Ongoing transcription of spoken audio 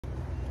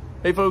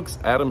Hey folks,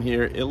 Adam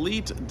here,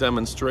 Elite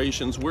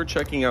Demonstrations. We're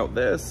checking out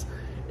this.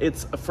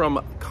 It's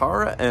from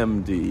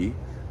KaraMD.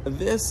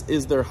 This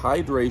is their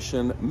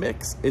hydration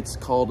mix. It's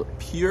called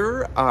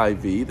Pure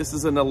IV. This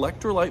is an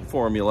electrolyte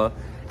formula,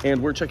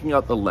 and we're checking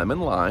out the lemon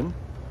lime.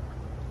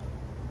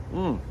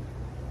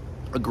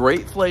 A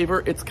great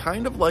flavor. It's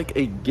kind of like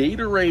a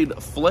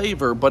Gatorade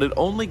flavor, but it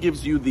only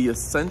gives you the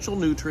essential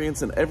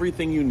nutrients and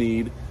everything you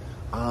need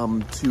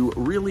to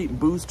really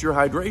boost your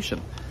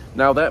hydration.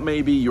 Now that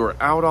may be you're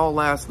out all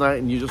last night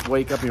and you just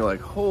wake up and you're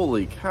like,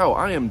 holy cow,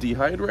 I am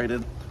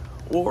dehydrated.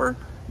 Or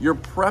you're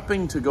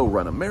prepping to go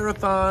run a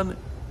marathon,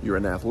 you're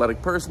an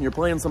athletic person, you're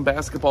playing some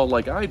basketball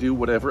like I do,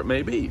 whatever it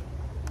may be.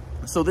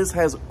 So this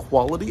has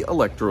quality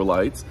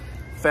electrolytes,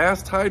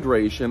 fast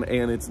hydration,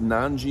 and it's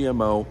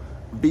non-GMO,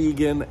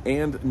 vegan,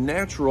 and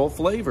natural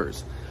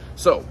flavors.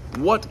 So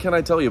what can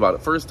I tell you about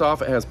it? First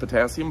off, it has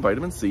potassium,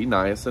 vitamin C,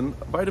 niacin,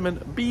 vitamin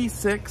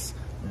B6,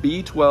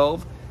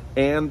 B12,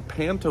 and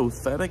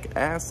pantothenic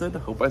acid.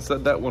 Hope I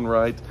said that one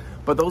right.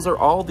 But those are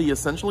all the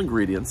essential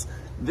ingredients.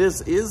 This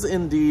is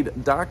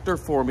indeed doctor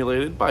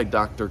formulated by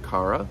Dr.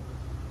 Kara.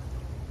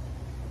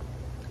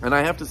 And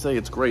I have to say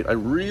it's great. I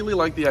really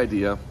like the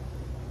idea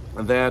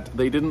that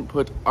they didn't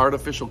put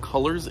artificial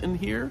colors in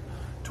here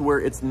to where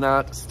it's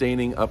not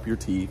staining up your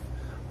teeth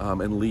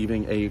and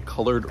leaving a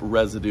colored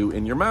residue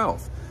in your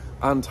mouth.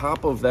 On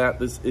top of that,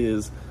 this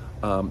is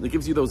it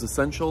gives you those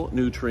essential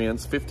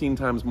nutrients, 15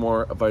 times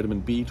more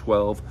vitamin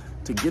B12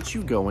 to get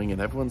you going.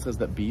 And everyone says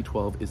that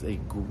B12 is a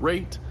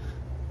great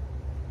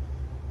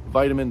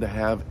vitamin to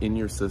have in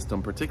your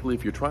system, particularly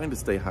if you're trying to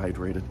stay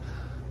hydrated.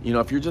 You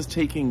know, if you're just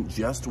taking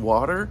just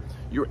water,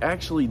 you're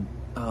actually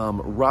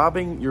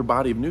robbing your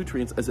body of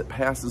nutrients as it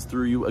passes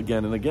through you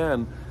again and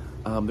again.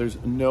 There's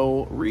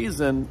no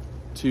reason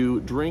to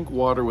drink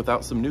water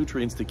without some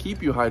nutrients to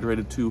keep you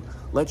hydrated, to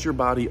let your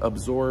body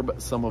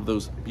absorb some of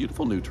those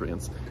beautiful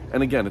nutrients.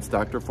 And again, it's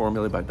doctor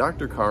formulated by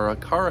Dr. Kara,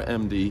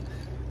 KaraMD.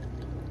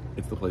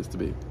 It's the place to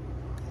be.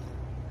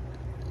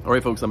 All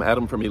right, folks, I'm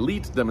Adam from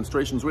Elite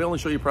Demonstrations. We only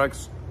show you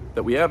products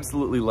that we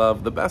absolutely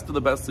love, the best of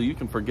the best, so you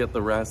can forget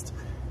the rest.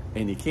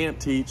 And you can't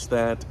teach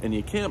that, and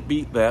you can't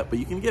beat that, but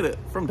you can get it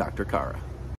from Dr. Kara.